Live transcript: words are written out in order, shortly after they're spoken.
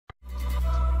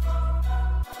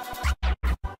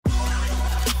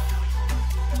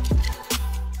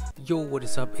Yo, what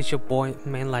is up? It's your boy,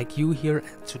 Man Like You here,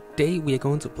 and today we are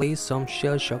going to play some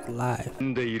Shellshock live.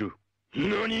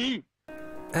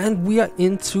 And we are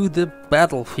into the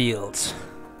battlefield.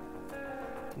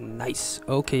 Nice.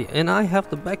 Okay, and I have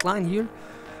the back line here,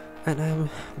 and I'm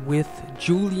with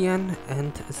Julian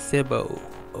and Sebo.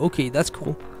 Okay, that's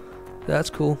cool. That's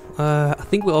cool. I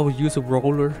think we'll use a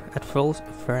roller at first,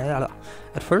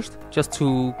 just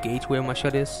to gauge where my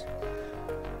shot is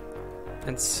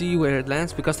and see where it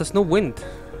lands, because there's no wind.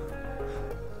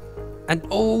 And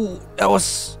oh, that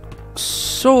was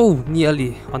so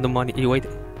nearly on the money. Wait,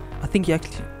 I think he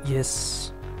actually,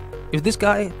 yes. If this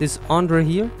guy, this Andre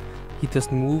here, he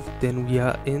doesn't move, then we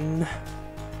are in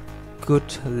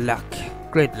good luck,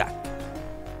 great luck.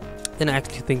 Then I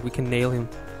actually think we can nail him,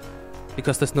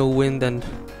 because there's no wind and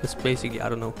it's basically, I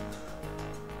don't know,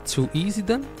 too easy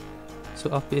then.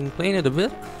 So I've been playing it a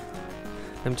bit.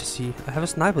 Let me just see. I have a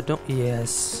sniper, don't?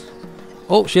 Yes.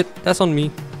 Oh shit, that's on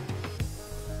me.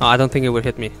 Oh, I don't think it would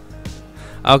hit me.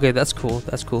 Okay, that's cool.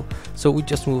 That's cool. So we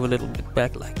just move a little bit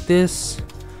back like this,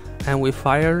 and we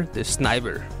fire the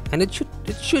sniper, and it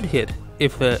should hit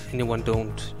if anyone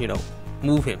don't, you know,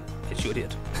 move him. It should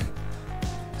hit.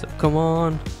 So come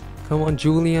on,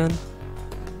 Julian.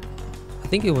 I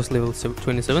think it was level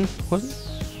 27, wasn't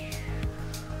it?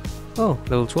 Oh,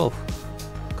 level 12.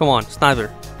 Come on,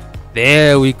 sniper.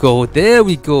 There we go,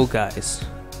 guys.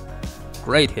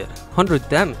 Great hit. 100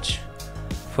 damage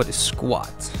for the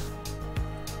squad.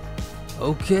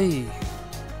 Okay.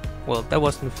 Well, that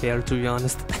wasn't fair, to be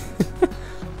honest.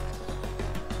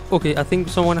 Okay, I think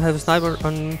someone has a sniper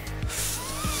on.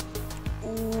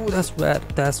 Ooh, that's bad.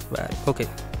 That's bad. Okay.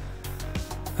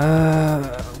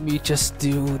 We just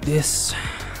do this.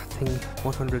 I think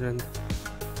 100 and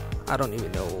I don't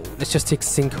even know. Let's just take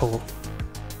sinkhole.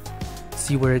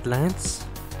 See where it lands.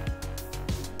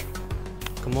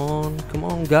 Come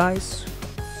on, guys.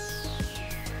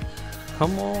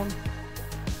 Come on.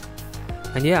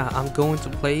 And yeah, I'm going to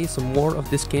play some more of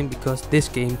this game, because this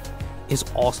game is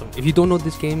awesome. If you don't know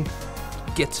this game,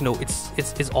 get to know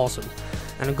it's awesome.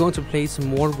 And I'm going to play some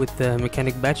more with the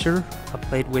Mechanic Badger. I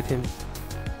played with him.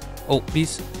 Oh,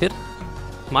 please hit.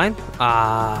 Mine?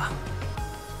 Ah.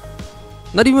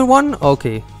 Not even one?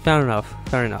 Okay, fair enough.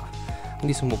 I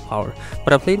need some more power.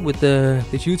 But I played with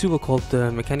this YouTuber called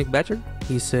Mechanic Badger.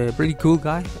 He's a pretty cool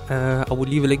guy. I will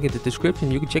leave a link in the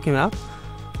description. You can check him out.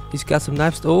 He's got some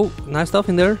nice stuff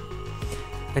in there.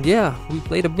 And yeah, we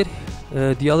played a bit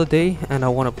the other day, and I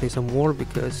want to play some more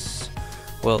because,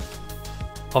 well,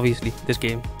 obviously this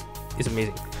game is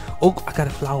amazing. Oh, I got a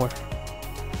flower.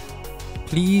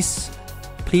 Please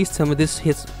tell me this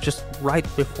hits just right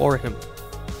before him.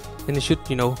 Then it should,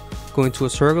 you know, go into a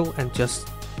circle and just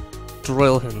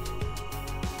drill him.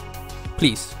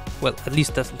 Please. Well, at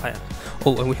least that's the plan.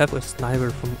 Oh, and we have a sniper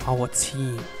from our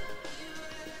team.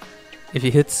 If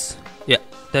he hits, yeah,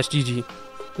 that's GG.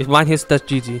 If mine hits, that's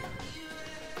GG.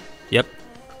 Yep.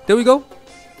 There we go.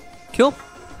 Kill.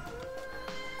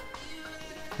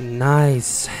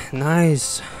 Nice.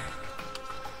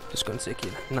 Just gonna take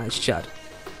it. Nice shot.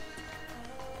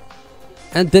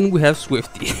 And then we have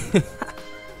Swifty.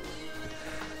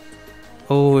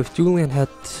 Oh, if Julian had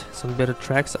some better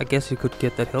tracks, I guess he could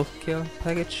get that healthcare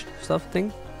package stuff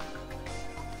thing.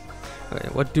 Okay,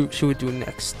 what should we do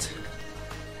next?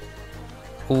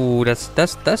 Oh, that's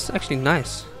actually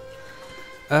nice.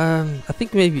 I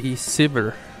think maybe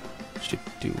Sibber should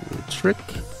do a trick,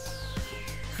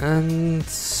 and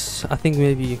I think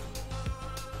maybe,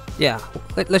 yeah,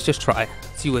 let's just try,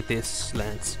 see where this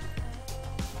lands.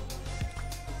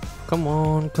 Come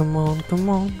on.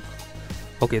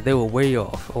 Okay, they were way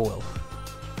off. Oh well.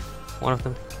 One of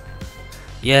them.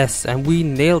 Yes, and we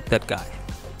nailed that guy.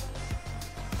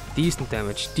 Decent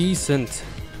damage. Decent.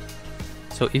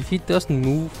 So if he doesn't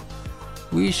move,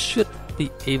 we should be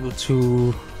able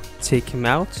to take him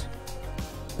out.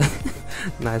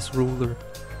 Nice ruler.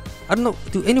 I don't know,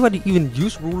 do anybody even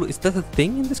use ruler? Is that a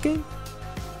thing in this game?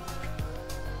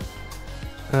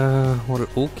 Well,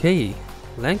 okay.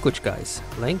 Language, guys.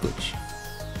 Language.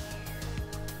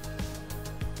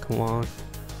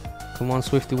 Come on,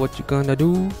 Swifty, what you gonna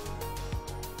do?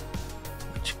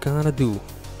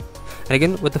 And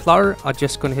again, with the flower, I'm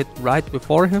just gonna hit right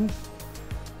before him.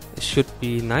 It should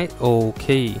be nice.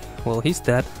 Okay, well, he's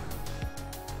dead.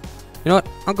 You know what?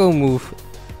 I'll go move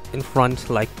in front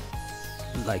like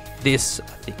this,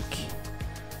 I think.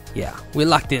 Yeah, we're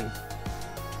locked in.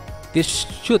 This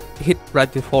should hit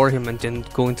right before him and then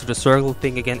go into the circle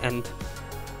thing again. And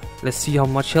let's see how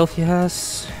much health he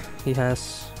has. He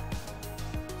has...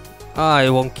 I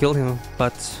won't kill him,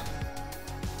 but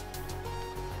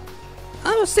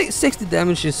 60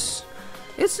 damage is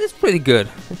It's pretty good,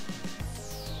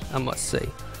 I must say.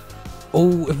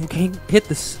 Oh, if we can hit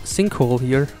this sinkhole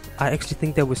here, I actually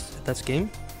think that's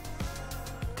game.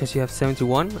 Because you have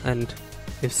 71, and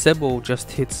if Sebo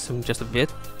just hits him just a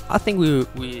bit, I think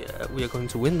we are going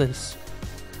to win this.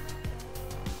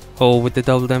 Oh, with the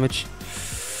double damage.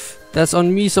 That's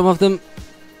on me, some of them.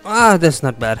 Ah, that's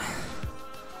not bad.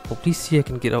 Oh, please see I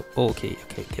can get up. Oh, okay,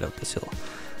 get up this hill.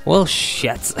 Well,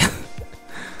 shit.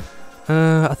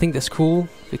 I think that's cool,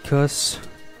 because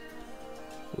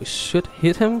we should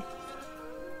hit him.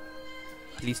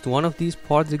 At least one of these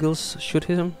particles should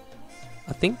hit him,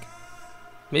 I think.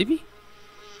 Maybe?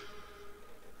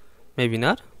 Maybe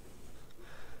not.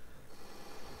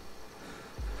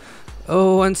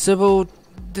 Oh, and Sebo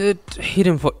did hit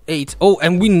him for 8. Oh,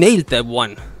 and we nailed that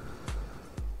one.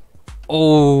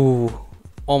 Oh,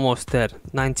 almost dead.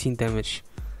 19 damage.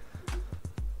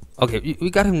 Okay, we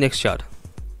got him next shot.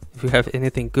 If we have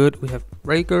anything good, we have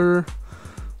Breaker.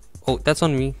 Oh, that's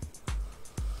on me.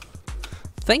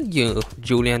 Thank you,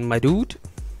 Julian, my dude.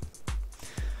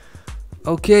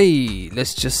 Okay,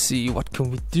 let's just see what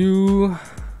can we do.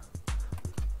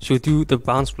 Should we do the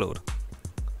bounce float?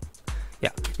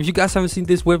 Yeah, if you guys haven't seen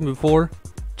this weapon before,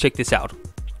 check this out.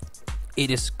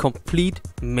 It is complete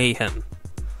mayhem.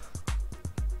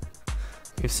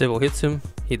 If Sebo hits him,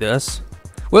 he does.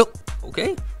 Well,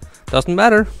 okay, doesn't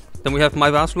matter. Then we have my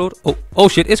bounce float. Oh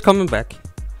shit, it's coming back.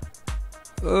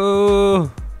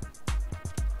 Oh,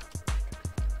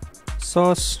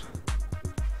 sauce.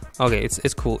 Okay,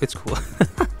 it's cool. It's cool.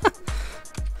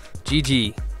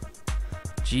 GG.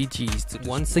 GG's.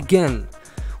 Once again,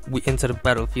 we enter the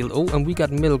battlefield. Oh, and we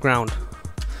got middle ground.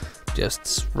 Just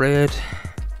spread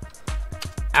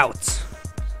out,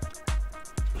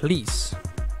 please.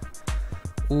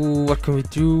 Ooh, what can we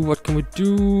do? What can we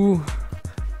do?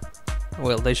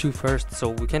 Well, they shoot first, so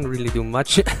we can't really do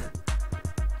much.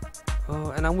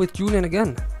 Oh, and I'm with Julian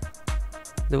again.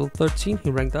 Level 13,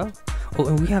 he ranked up. Oh,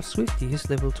 and we have Swifty, he's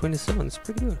level 27, it's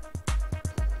pretty good.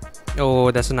 Oh,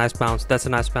 that's a nice bounce, that's a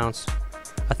nice bounce.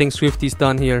 I think Swifty's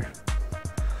done here.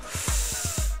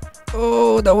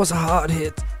 Oh, that was a hard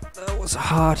hit. That was a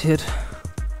hard hit.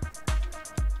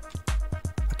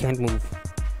 I can't move.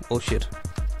 Oh shit.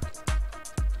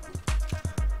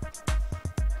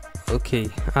 Okay,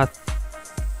 I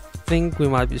think we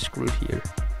might be screwed here.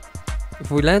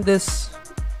 If we land this,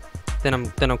 then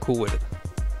I'm cool with it.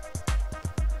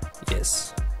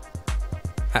 Yes.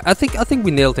 I think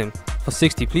we nailed him. For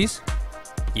 60, please.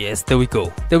 Yes, there we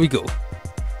go. There we go.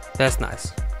 That's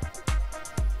nice.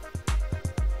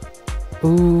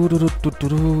 Ooh, but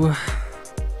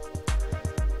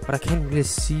I can't really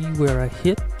see where I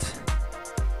hit.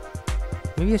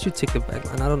 Maybe I should take the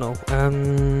backline. I don't know.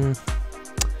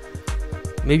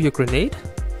 Maybe a grenade?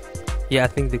 Yeah, I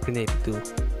think the grenade will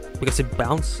do. Because it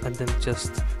bounces and then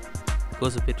just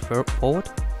goes a bit forward.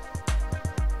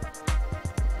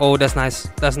 Oh, that's nice.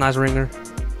 That's a nice ringer.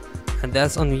 And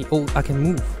that's on me. Oh, I can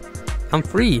move. I'm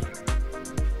free.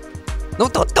 No,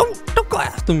 don't go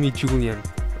after me, Julian.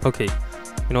 Okay.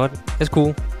 You know what? It's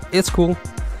cool. It's cool.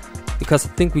 Because I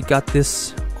think we got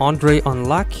this Andre on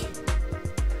lock.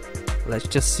 Let's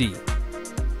just see.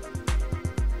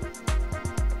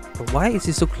 But why is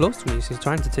he so close to me? Is he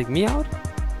trying to take me out?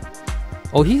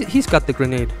 Oh, he's got the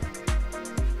grenade.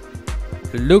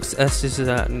 It looks as this is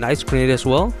a nice grenade as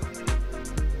well.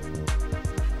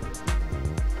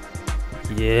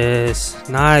 Yes,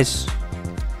 nice.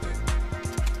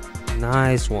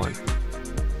 Nice one.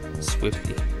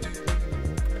 Swifty.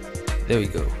 There we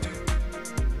go.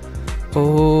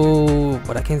 Oh,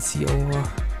 but I can't see over.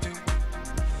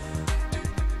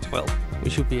 Well, we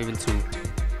should be able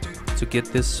to get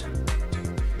this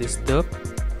dub.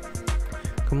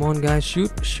 Come on, guys,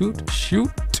 shoot, shoot,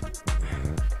 shoot.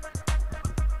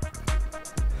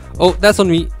 Oh, that's on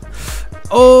me.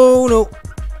 Oh no.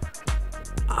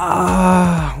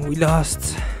 Ah, we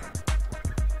lost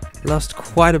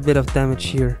quite a bit of damage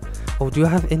here. Oh, do I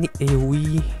have any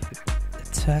AoE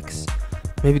attacks?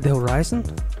 Maybe the Horizon?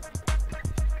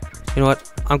 You know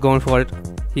what? I'm going for it.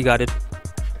 He got it.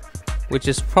 Which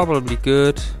is probably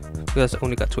good, because I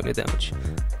only got 20 damage.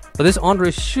 But this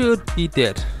Andre should be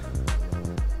dead.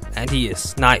 And he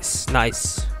is. Nice,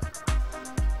 nice.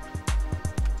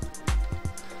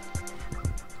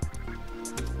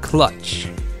 Clutch.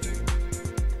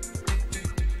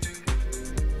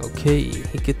 Okay,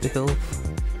 he get the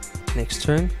health. Next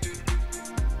turn.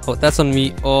 Oh, that's on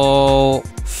me. Oh.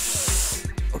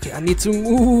 Okay, I need to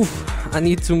move. I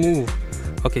need to move.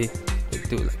 Okay, we'll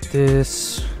do it like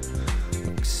this.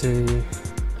 Like say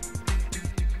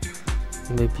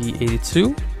maybe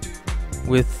 82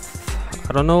 with,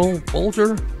 I don't know,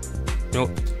 Bulger. No,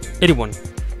 anyone.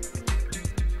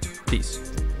 Please.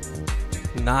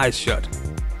 Nice shot.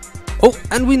 Oh,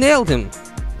 and we nailed him.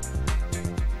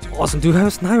 Awesome. Do you have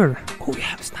a sniper? Oh, we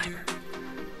have a sniper.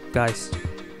 Guys,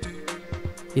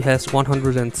 he has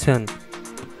 110.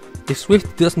 If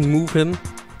Swift doesn't move him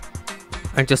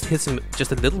and just hits him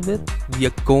just a little bit, we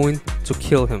are going to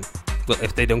kill him. Well,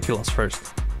 if they don't kill us first,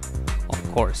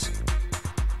 of course.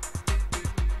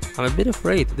 I'm a bit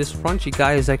afraid. This Frenchy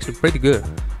guy is actually pretty good.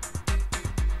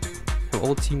 Our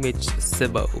old teammate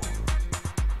Sebo.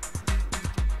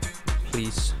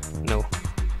 Please, no.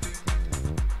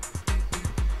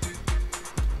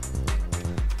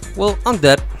 Well, I'm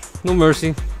dead. No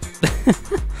mercy.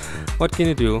 What can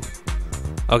you do?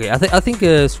 Okay, I think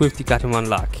Swifty got him on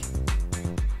lock.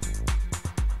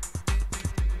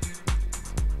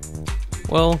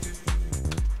 Well,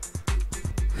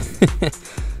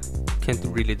 can't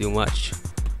really do much.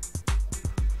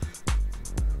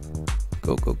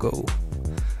 Go, go, go.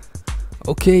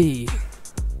 Okay,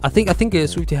 I think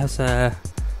Swifty has a.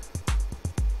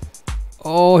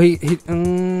 Oh, he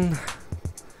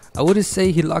I wouldn't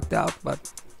say he locked out,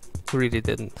 but he really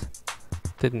didn't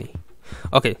he?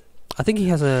 Okay, I think he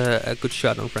has a good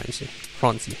shot on Francie.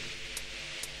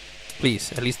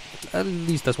 Please, at least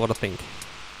that's what I think.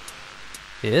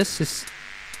 Yes, it's.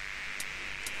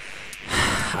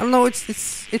 I don't know.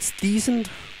 It's decent,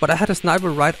 but I had a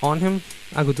sniper right on him.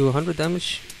 I could do 100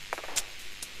 damage.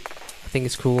 I think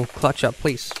it's cool. Clutch up,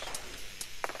 please.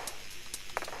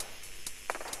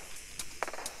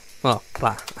 Oh,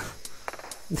 blah.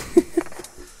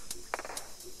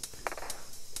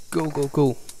 Go, go,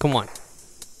 go. Come on.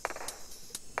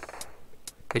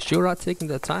 They sure are taking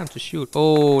their time to shoot.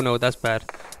 Oh, no, that's bad.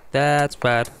 That's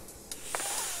bad.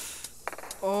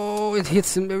 Oh, it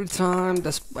hits him every time.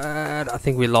 That's bad. I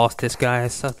think we lost this,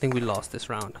 guys. I think we lost this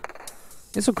round.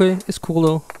 It's okay. It's cool,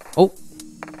 though. Oh.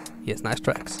 Yes, nice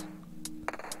tracks.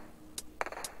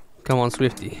 Come on,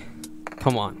 Swifty.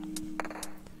 Come on.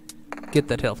 Get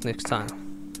that health next time.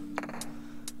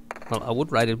 Well, I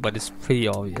would write it, but it's pretty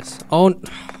obvious. Oh.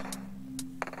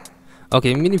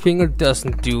 Okay, mini finger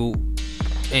doesn't do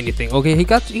anything. Okay, he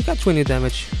got 20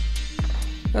 damage.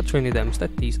 Got 20 damage.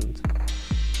 That's decent.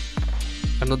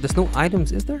 I know there's no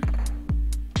items, is there?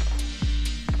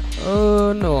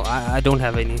 No, I don't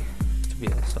have any, to be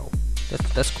honest. So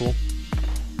that's cool.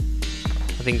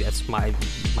 I think that's might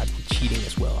be cheating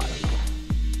as well. I don't know.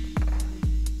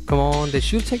 Come on, they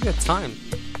should take their time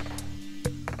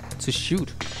to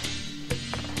shoot.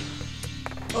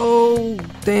 Oh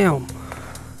damn!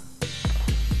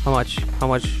 How much? How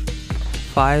much?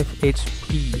 5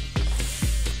 HP.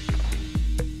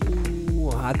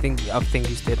 I think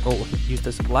he's dead. Oh, he used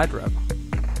a supply drop.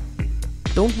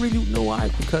 Don't really know why,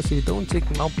 because if you don't take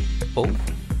him out both,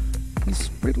 he's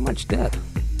pretty much dead.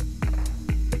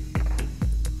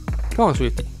 Come on,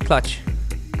 Swifty, clutch.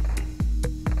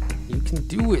 You can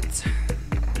do it.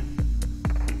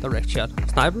 Direct shot,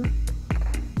 sniper.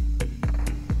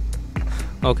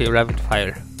 Okay, rapid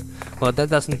fire. Well, that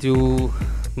doesn't do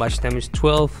much damage.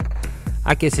 12.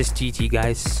 I guess it's GG,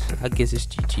 guys. I guess it's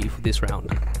GG for this round.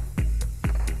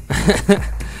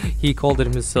 He called it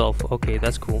himself. Okay,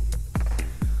 that's cool.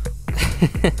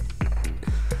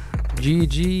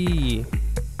 GG.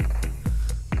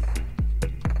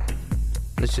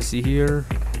 Let's just see here.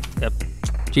 Yep.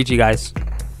 GG, guys.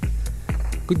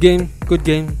 Good game. Good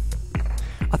game.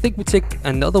 I think we take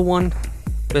another one.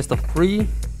 Best of 3.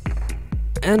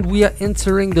 And we are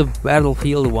entering the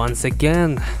battlefield once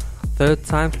again. 3rd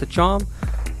time's the charm.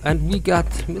 And we got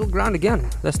middle ground again.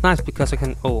 That's nice because I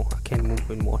can. Oh, I can't move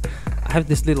anymore. I have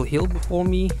this little hill before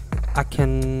me. I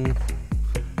can,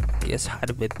 guess,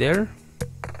 hide a bit there.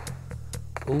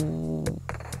 Oh,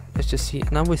 let's just see.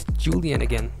 Now with Julian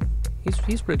again.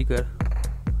 He's pretty good.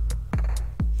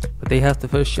 But they have the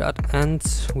first shot, and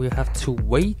we have to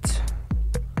wait.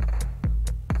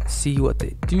 See what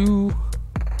they do.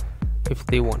 If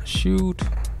they want to shoot.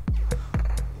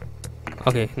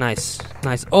 Okay, nice,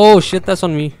 nice. Oh shit, that's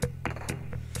on me.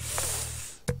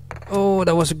 Oh,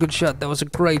 that was a good shot. That was a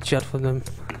great shot for them.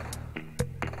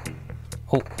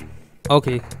 Oh,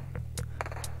 okay.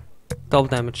 Double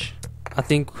damage. I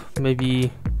think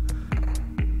maybe.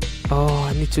 Oh,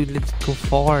 I need to let it go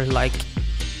far. Like,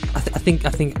 I think.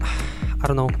 I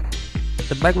don't know.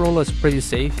 The back roller is pretty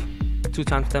safe. 2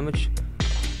 times damage.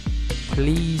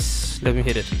 Please let me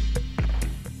hit it.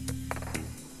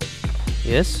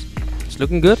 Yes. It's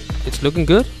looking good. It's looking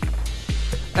good.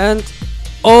 And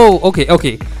oh, okay.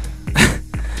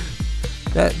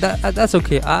 that's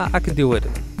okay. I can do it.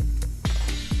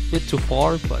 Bit too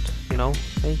far, but you know,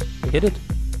 hey, we hit it.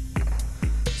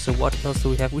 So what else do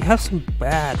we have? We have some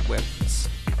bad weapons.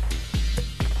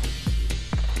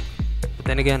 But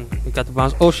then again, we got the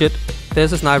bounce. Oh shit,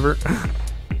 there's a sniper.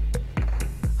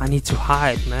 I need to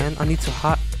hide, man. I need to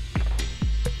hide.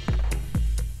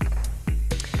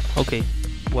 Okay,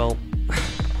 well.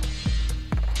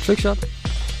 Trick shot.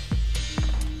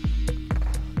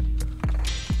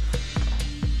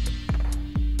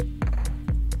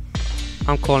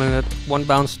 I'm calling it one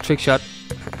bounce trick shot.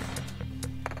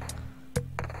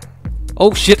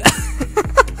 Oh shit!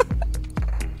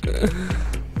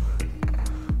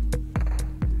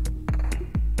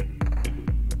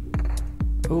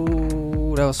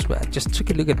 Oh, that was bad. Just took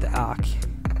a look at the arc.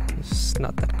 It's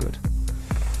not that good.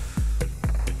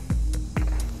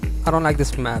 I don't like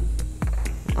this map.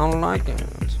 I don't like it.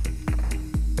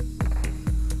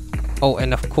 Oh,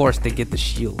 and of course they get the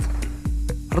shield.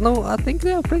 I don't know, I think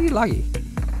they're pretty lucky,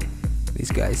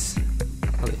 these guys.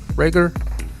 Okay, breaker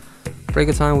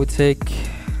time we take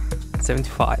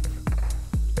 75.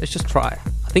 Let's just try.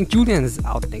 I think Julian is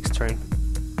out next turn.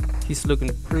 He's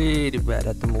looking pretty bad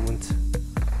at the moment.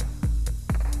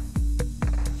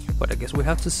 But I guess we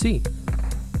have to see.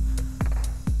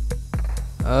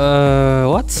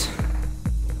 What?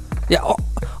 Yeah,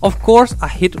 of course I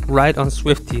hit right on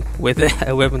Swifty with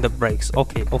a weapon that breaks.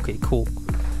 Okay, cool.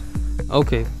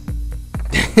 Okay.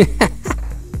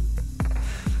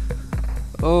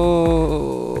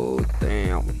 Oh,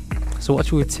 damn. So what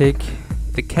should we take?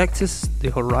 The cactus, the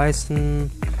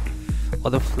horizon,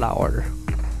 or the flower?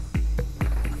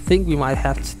 I think we might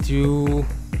have to do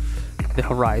the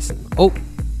horizon. Oh!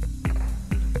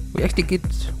 We actually get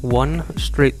one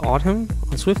straight on him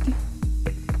on Swifty.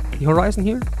 The horizon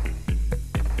here.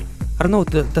 I don't know,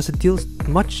 does it deal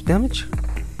much damage?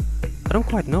 I don't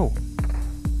quite know.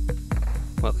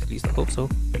 Well, at least I hope so.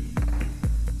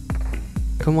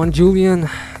 Come on, Julian.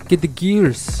 Get the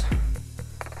gears.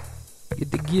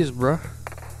 Get the gears, bruh.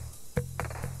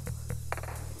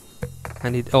 I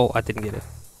need... Oh, I didn't get it.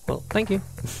 Well, thank you.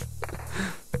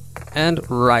 And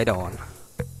right on.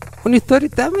 Only 30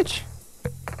 damage?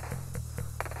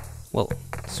 Well,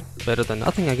 it's better than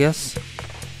nothing, I guess.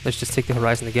 Let's just take the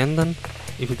horizon again, then.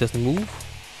 If it doesn't move.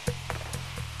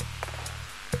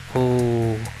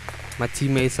 Oh... My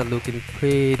teammates are looking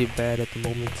pretty bad at the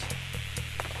moment.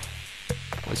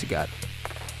 What's he got?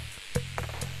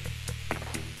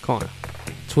 Come on.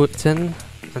 10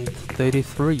 and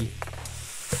 33.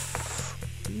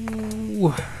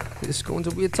 Ooh, this is going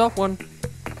to be a tough one.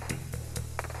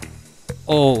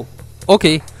 Oh,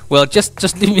 okay. Well,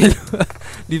 just leave me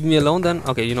leave me alone then.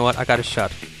 Okay, you know what? I got a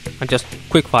shot. And just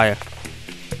quick fire.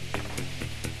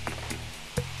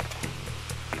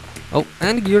 Oh,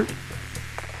 and gear.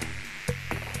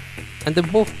 And they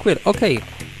both quit. Okay.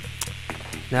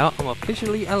 Now I'm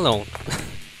officially alone.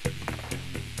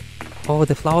 Oh,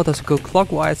 the flower does it go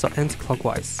clockwise or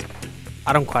anti-clockwise?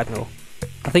 I don't quite know.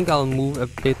 I think I'll move a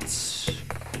bit.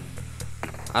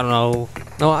 I don't know.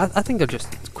 No, I think I'll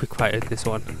just quick fire this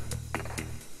one.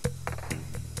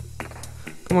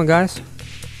 Come on, guys.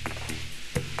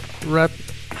 Wrap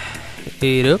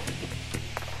it up.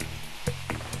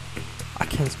 I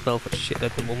can't spell for shit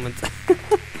at the moment.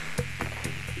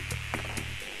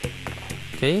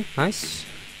 Okay, nice.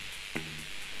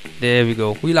 There we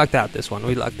go. We lucked out this one.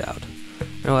 We lucked out.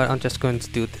 You know what? I'm just going to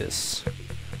do this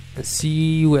and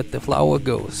see where the flower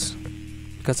goes,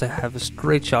 because I have a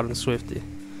straight shot on Swifty.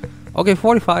 Okay,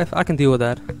 45. I can deal with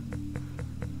that.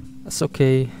 That's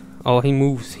okay. Oh, he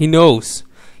moves. He knows.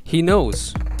 He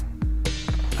knows.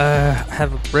 I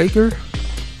have a breaker.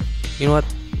 You know what?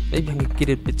 Maybe I can get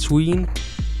it between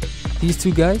these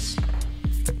two guys.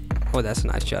 Oh, that's a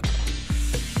nice shot.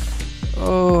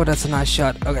 Oh, that's a nice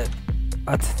shot. Okay.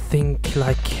 I think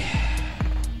like...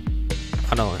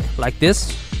 I don't know. Like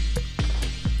this.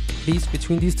 Please,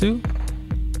 between these two.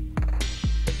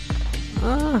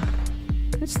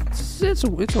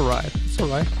 It's alright. It's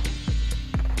alright.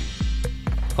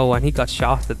 Oh, and he got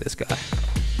shafted, this guy.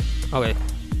 Okay.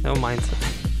 Never mind.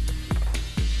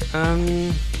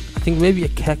 I think maybe a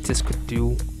cactus could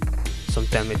do some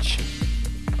damage.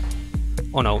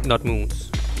 Oh no, not moons.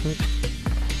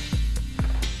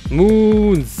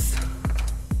 Moons!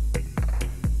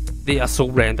 They are so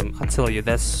random, I tell you,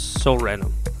 that's so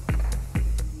random.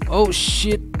 Oh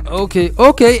shit, okay,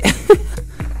 okay!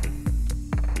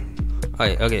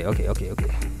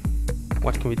 Okay.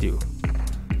 What can we do?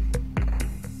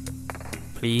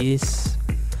 Please?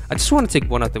 I just want to take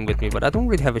one of them with me, but I don't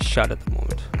really have a shot at the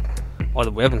moment. Or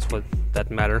the weapons for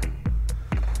that matter.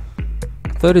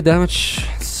 30 damage,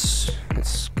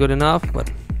 it's good enough,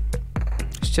 but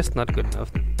it's just not good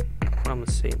enough. What am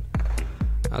I saying?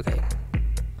 Okay.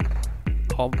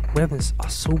 our weapons are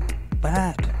so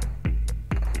bad.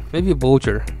 Maybe a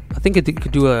vulture. I think it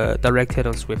could do a direct hit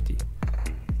on Swifty.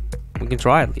 We can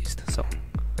try at least. So.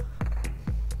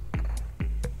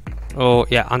 Oh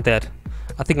yeah, I'm dead.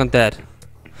 I think I'm dead.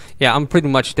 Yeah, I'm pretty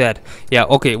much dead. Yeah,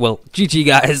 okay, well, GG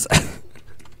guys.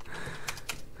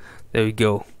 There we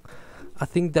go. I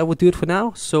think that would do it for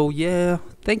now. So yeah,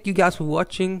 thank you guys for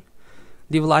watching.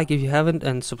 Leave a like if you haven't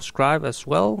and subscribe as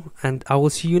well. And I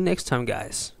will see you next time,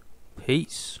 guys.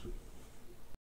 Peace.